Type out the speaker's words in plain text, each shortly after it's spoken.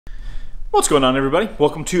What's going on, everybody?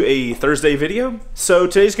 Welcome to a Thursday video. So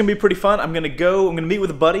today's gonna be pretty fun. I'm gonna meet with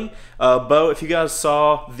a buddy, Bo. If you guys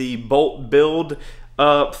saw the bolt build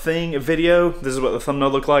video, this is what the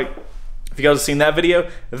thumbnail looked like. If you guys have seen that video,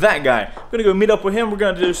 that guy. I'm gonna go meet up with him. We're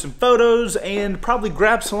gonna do some photos and probably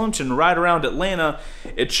grab some lunch and ride around Atlanta.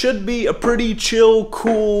 It should be a pretty chill,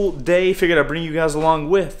 cool day. Figured I'd bring you guys along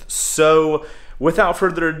with. So without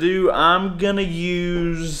further ado, I'm gonna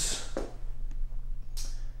use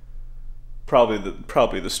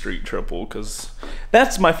probably the Street Triple, because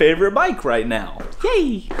that's my favorite bike right now.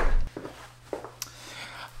 Yay!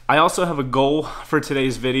 I also have a goal for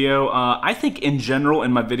today's video. I think in general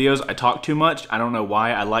in my videos I talk too much. I don't know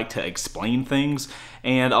why. I like to explain things,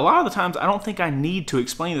 and a lot of the times I don't think I need to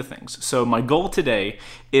explain the things. So my goal today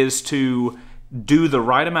is to do the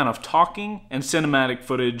right amount of talking and cinematic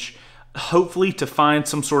footage, hopefully to find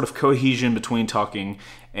some sort of cohesion between talking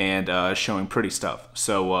and showing pretty stuff.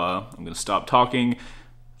 So I'm gonna stop talking.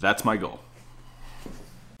 That's my goal.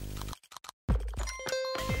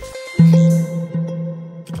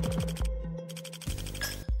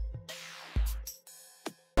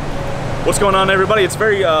 What's going on, everybody? It's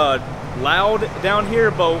very loud down here.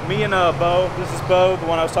 Me and Bo, this is Bo, the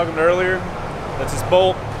one I was talking about earlier. That's his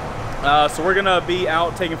Bolt. So we're gonna be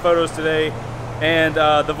out taking photos today. And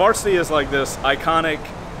the varsity is like this iconic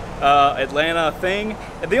Atlanta thing.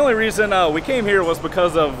 And the only reason we came here was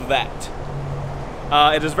because of that.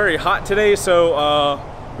 It is very hot today, so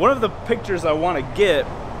one of the pictures I want to get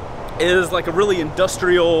is like a really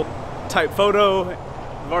industrial type photo.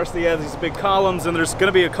 Varsity has these big columns, and there's going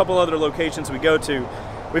to be a couple other locations we go to.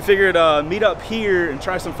 We figured meet up here and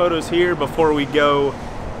try some photos here before we go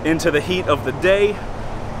into the heat of the day.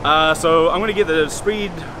 So I'm gonna get the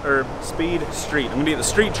Speed Street. I'm gonna get the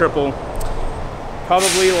Street Triple,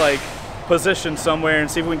 probably like positioned somewhere, and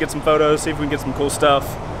see if we can get some photos, see if we can get some cool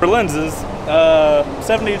stuff. For lenses,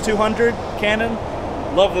 70 to 200 Canon.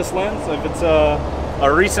 Love this lens. If it's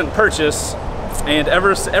a recent purchase, and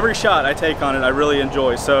every shot I take on it, I really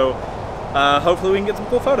enjoy. So hopefully we can get some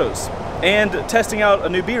cool photos. And testing out a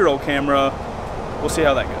new B-roll camera. We'll see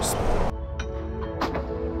how that goes.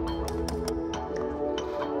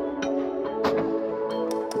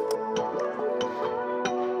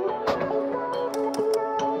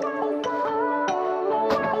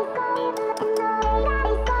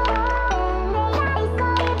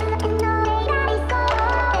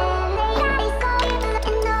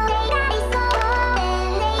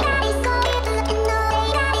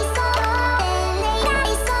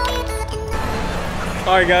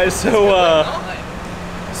 Alright guys,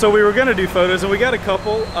 so we were gonna do photos and we got a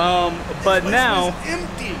couple, but now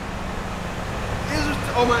empty.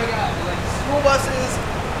 Oh my god, like school buses,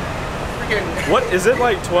 freaking. What is it,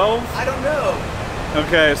 like 12? I don't know.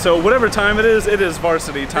 Okay, so whatever time it is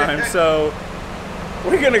varsity time. So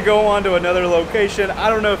we're gonna go on to another location. I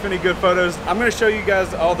don't know if any good photos. I'm gonna show you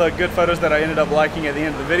guys all the good photos that I ended up liking at the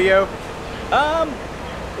end of the video.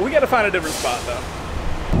 We gotta find a different spot though.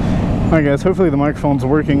 Alright guys, hopefully the microphone's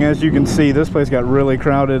working. As you can see, this place got really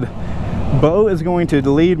crowded. Bo is going to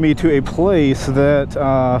lead me to a place that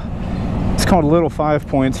it's called Little 5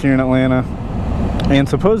 Points here in Atlanta. And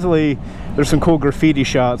supposedly there's some cool graffiti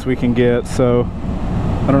shots we can get, so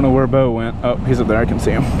I don't know where Bo went. Oh, he's up there, I can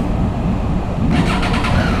see him.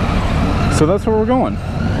 So that's where we're going.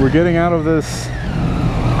 We're getting out of this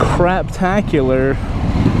craptacular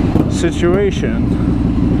situation.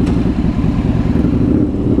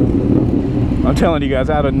 I'm telling you guys,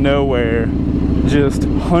 out of nowhere, just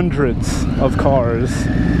hundreds of cars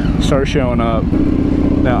start showing up.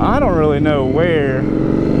 Now, I don't really know where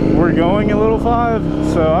we're going in Little 5,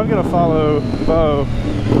 so I'm gonna follow Bo.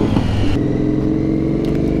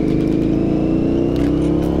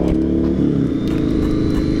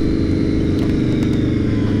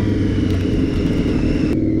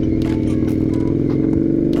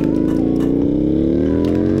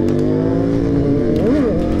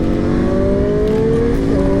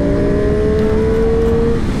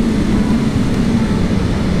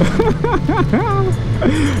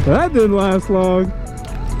 That didn't last long.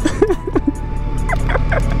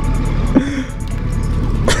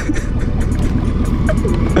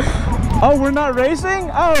 Oh, we're not racing?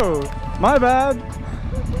 Oh, my bad.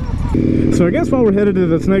 So I guess while we're headed to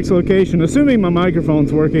this next location, assuming my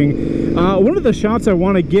microphone's working, one of the shots I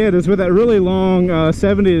want to get is with that really long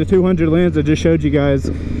 70 to 200 lens I just showed you guys.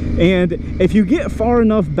 And if you get far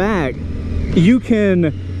enough back, you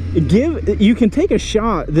can take a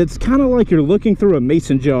shot that's kind of like you're looking through a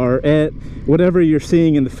mason jar at whatever you're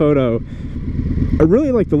seeing in the photo. I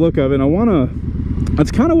really like the look of it, and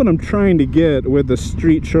that's kind of what I'm trying to get with the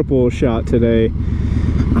Street Triple shot today.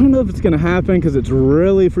 I don't know know if it's gonna happen because it's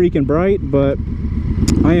really freaking bright, but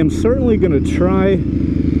I am certainly gonna try.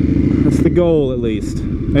 That's the goal, at least.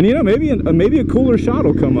 And you know, maybe a cooler shot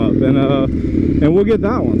will come up, and we'll get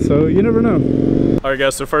that one. So you never know. All right,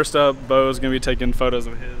 guys. So first up, Bo's gonna be taking photos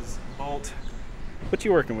of his Bolt. What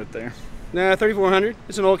you working with there? Nah, 3400.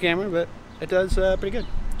 It's an old camera, but it does pretty good.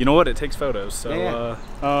 You know what? It takes photos. So yeah.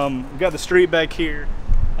 We've got the street back here.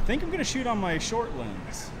 I think I'm gonna shoot on my short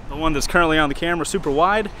lens, the one that's currently on the camera, super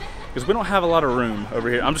wide, because we don't have a lot of room over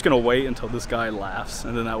here. I'm just gonna wait until this guy laughs,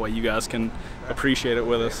 and then that way you guys can appreciate it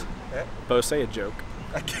with us. Bo, say a joke.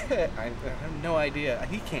 I can't. I have no idea.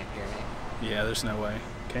 He can't hear me. Yeah, there's no way.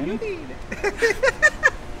 Can he?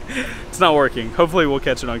 It's not working. Hopefully we'll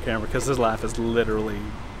catch it on camera because his laugh is literally...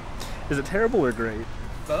 Is it terrible or great?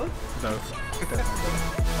 Both? Both.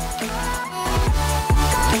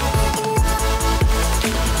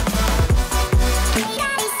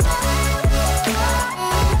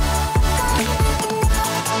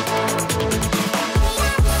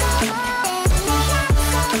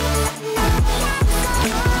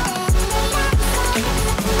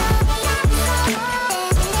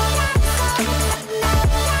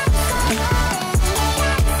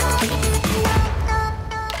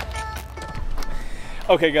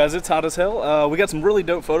 Okay guys, it's hot as hell. We got some really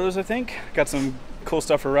dope photos, I think. Got some cool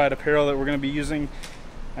stuff for Ride Apparel that we're gonna be using.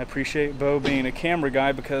 I appreciate Bo being a camera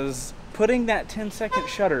guy because putting that 10-second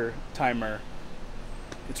shutter timer,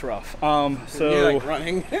 it's rough. So you're like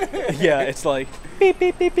running. Yeah, it's like beep,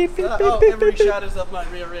 beep, beep, beep, beep, beep, every beep, beep. shot is up my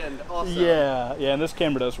rear end also. Yeah, and this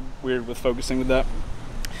camera does weird with focusing with that.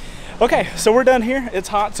 Okay, so we're done here. It's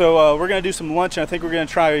hot, so we're gonna do some lunch, and I think we're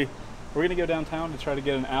gonna go downtown to try to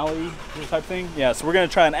get an alley type thing. Yeah, so we're gonna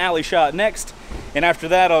try an alley shot next, and after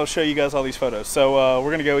that I'll show you guys all these photos. So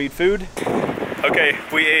we're gonna go eat food. Okay,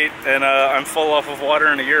 we ate, and I'm full off of water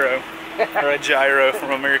and a gyro, or a gyro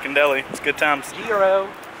from American Deli. It's good times. Gyro.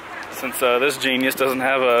 Since this genius doesn't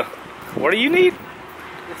have a, what do you need?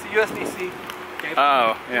 It's a USB-C cable.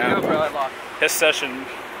 Oh, yeah. No, his session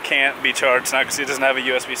can't be charged now because he doesn't have a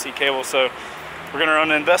USB-C cable, so we're gonna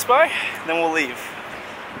run in Best Buy, then we'll leave.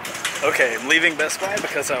 Okay, I'm leaving Best Buy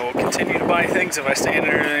because I will continue to buy things if I stay in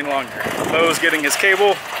there any longer. Bo's getting his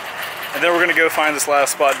cable, and then we're gonna go find this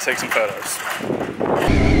last spot to take some photos.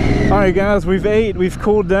 All right guys, we've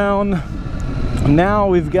cooled down. Now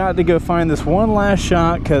we've got to go find this one last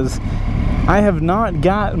shot because I have not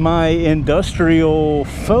got my industrial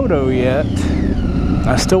photo yet.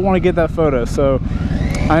 I still want to get that photo. So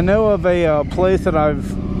I know of a place that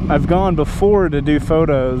I've gone before to do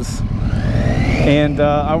photos, and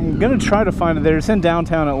I'm gonna try to find it there. It's in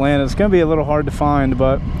downtown Atlanta. It's gonna be a little hard to find,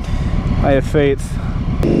 but I have faith.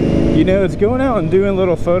 You know, it's going out and doing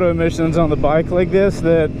little photo missions on the bike like this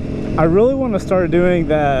that I really want to start doing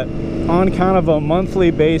that on kind of a monthly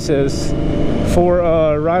basis for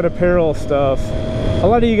Ride Apparel stuff. A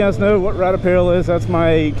lot of you guys know what Ride Apparel is. That's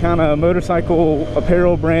my kind of motorcycle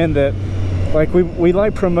apparel brand that, like, we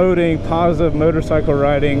like promoting positive motorcycle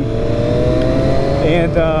riding,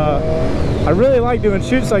 and I really like doing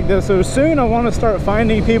shoots like this. So soon I want to start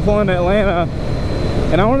finding people in Atlanta,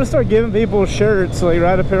 and I want to start giving people shirts, like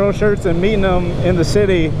Ride Apparel shirts, and meeting them in the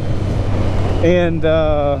city and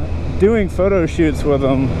doing photo shoots with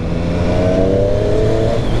them.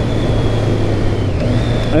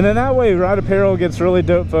 And then that way Ride Apparel gets really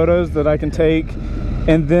dope photos that I can take,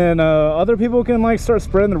 and then other people can like start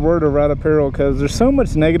spreading the word of Ride Apparel, because there's so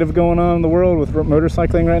much negative going on in the world with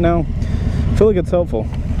motorcycling right now. I feel like it's helpful.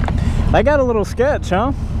 I got a little sketch,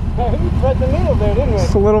 huh? We thread the needle there, didn't we?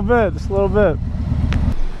 Just a little bit, just a little bit.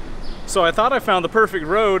 So I thought I found the perfect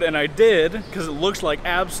road, and I did, because it looks like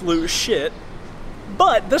absolute shit.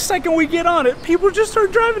 But the second we get on it, people just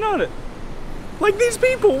start driving on it. Like these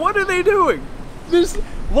people, what are they doing?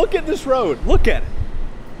 Look at this road, look at it.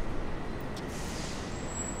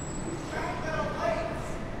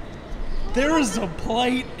 There is a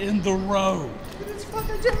plate in the road. It's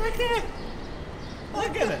fucking jacket.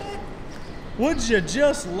 Look at it. Would you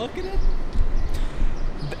just look at it?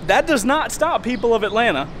 That does not stop people of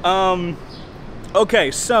Atlanta.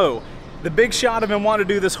 Okay, so the big shot I've been wanting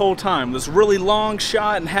to do this whole time, this really long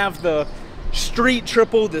shot and have the street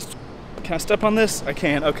triple, this, can I step on this? I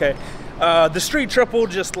can, okay. The street triple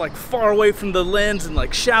just like far away from the lens and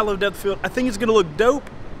like shallow depth field. I think it's gonna look dope.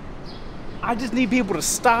 I just need people to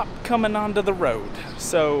stop coming onto the road.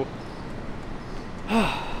 So,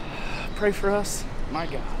 pray for us, my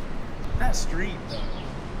God. That street though.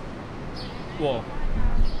 Well,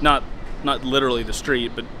 not literally the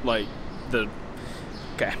street, but like the,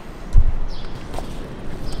 okay.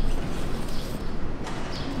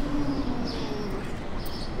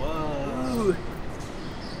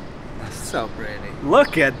 so pretty.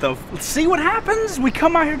 Look at the, see what happens? We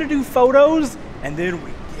come out here to do photos and then we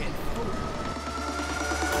get photos.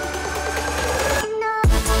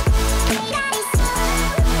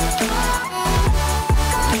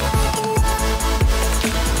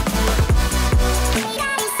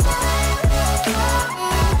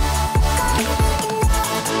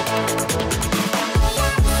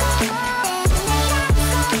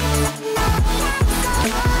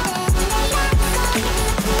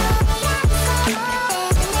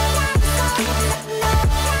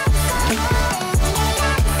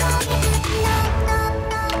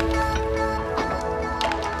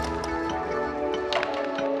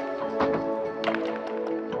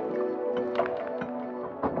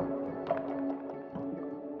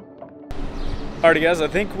 Alrighty guys, I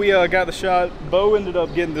think we got the shot. Bo ended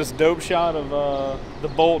up getting this dope shot of the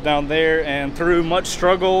bolt down there, and through much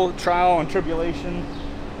struggle, trial, and tribulation,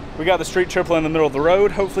 we got the street triple in the middle of the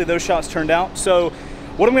road. Hopefully those shots turned out. So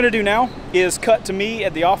what I'm gonna do now is cut to me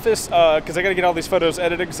at the office, because I gotta get all these photos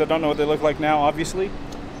edited because I don't know what they look like now, obviously.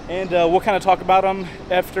 And we'll kind of talk about them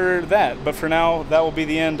after that. But for now, that will be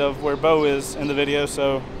the end of where Bo is in the video.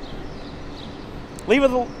 So leave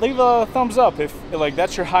a thumbs up if like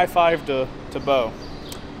that's your high five to Bo,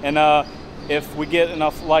 and if we get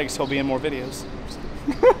enough likes, he'll be in more videos.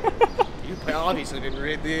 You obviously didn't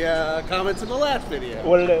read the comments in the last video.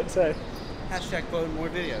 What did it say? Hashtag Bo in more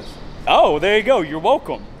videos. Oh, there you go. You're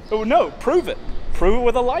welcome. Oh no, prove it. Prove it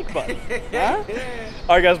with a like button. Huh?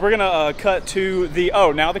 All right, guys, we're gonna cut to the.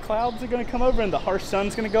 Oh, now the clouds are gonna come over and the harsh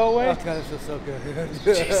sun's gonna go away. Oh god, this feels so good.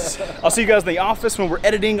 Jeez. I'll see you guys in the office when we're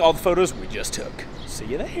editing all the photos we just took. See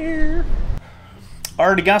you there.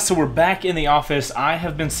 Alrighty guys, so we're back in the office. I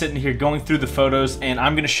have been sitting here going through the photos, and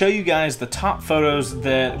I'm going to show you guys the top photos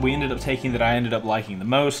that we ended up taking that I ended up liking the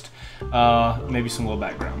most. Maybe some little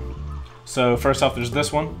background. So first off, there's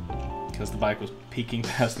this one, because the bike was peeking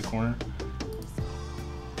past the corner.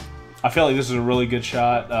 I feel like this is a really good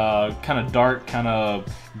shot. Kind of dark, kind of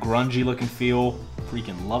grungy looking feel.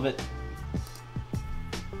 Freaking love it.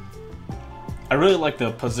 I really like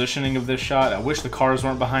the positioning of this shot. I wish the cars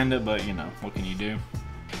weren't behind it, but you know, what can you do?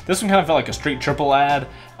 This one kind of felt like a street triple ad.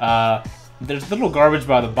 There's a little garbage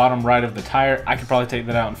by the bottom right of the tire. I could probably take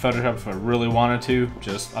that out in Photoshop if I really wanted to.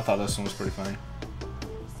 I thought this one was pretty funny.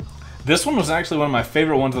 This one was actually one of my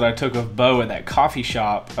favorite ones that I took of Bo at that coffee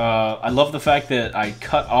shop. I love the fact that I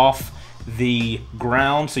cut off the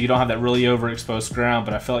ground so you don't have that really overexposed ground,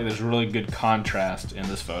 but I feel like there's really good contrast in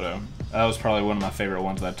this photo. That was probably one of my favorite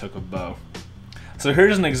ones that I took of Bo. So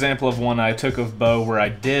here's an example of one I took of Bo where I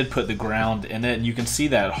did put the ground in it, and you can see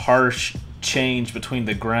that harsh change between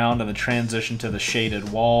the ground and the transition to the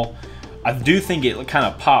shaded wall. I do think it kind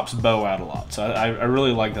of pops Bo out a lot, so I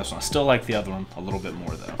really like this one. I still like the other one a little bit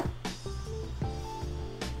more though.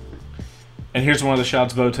 And here's one of the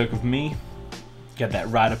shots Bo took of me. Got that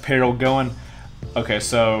right apparel going. Okay,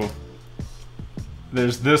 so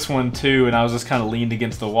there's this one too, and I was just kind of leaned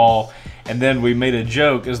against the wall. And then we made a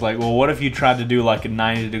joke, is like, well, what if you tried to do like a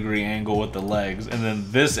 90-degree angle with the legs? And then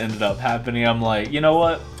this ended up happening. I'm like, you know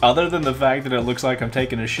what? Other than the fact that it looks like I'm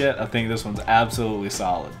taking a shit, I think this one's absolutely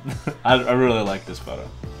solid. I really like this photo.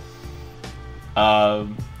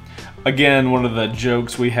 Again, one of the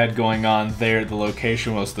jokes we had going on there at the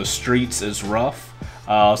location was the streets is rough.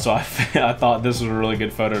 So I thought this was a really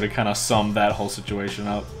good photo to kind of sum that whole situation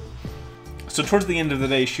up. So towards the end of the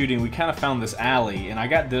day shooting, we kind of found this alley, and I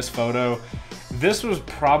got this photo. This was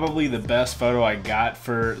probably the best photo I got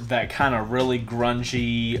for that kind of really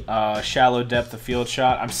grungy, shallow depth of field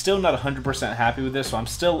shot. I'm still not 100% happy with this, so I'm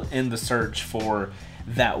still in the search for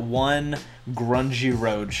that one grungy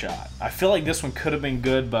road shot. I feel like this one could have been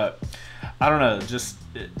good, but I don't know, just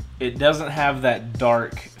it doesn't have that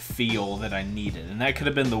dark feel that I needed. And that could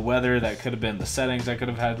have been the weather, that could have been the settings I could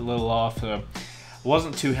have had a little off. So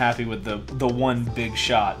wasn't too happy with the one big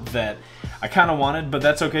shot that I kind of wanted, but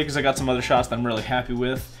that's okay because I got some other shots that I'm really happy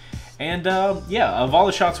with. And yeah, of all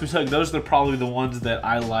the shots we took, those are probably the ones that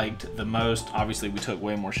I liked the most. Obviously, we took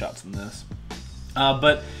way more shots than this.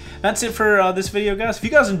 But that's it for this video, guys. If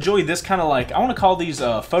you guys enjoy this kind of like, I want to call these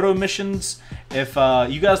photo missions. If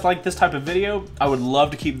you guys like this type of video, I would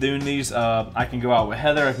love to keep doing these. I can go out with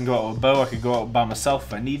Heather, I can go out with Bo, I could go out by myself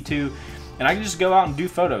if I need to. And I can just go out and do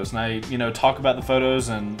photos, and I, talk about the photos,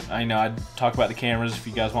 and I talk about the cameras if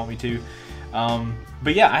you guys want me to.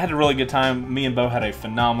 But yeah, I had a really good time. Me and Bo had a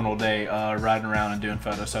phenomenal day riding around and doing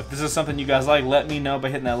photos. So if this is something you guys like, let me know by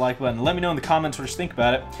hitting that like button. Let me know in the comments what you think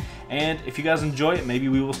about it. And if you guys enjoy it, maybe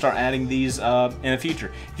we will start adding these in the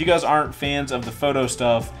future. If you guys aren't fans of the photo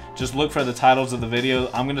stuff, just look for the titles of the video.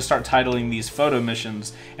 I'm going to start titling these photo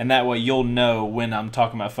missions, and that way you'll know when I'm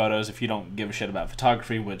talking about photos if you don't give a shit about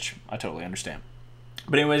photography, which I totally understand.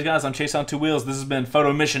 But anyways, guys, I'm Chaseontwowheels. This has been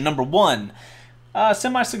photo mission number 1.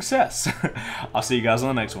 Semi-success. I'll see you guys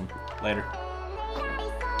on the next one. Later.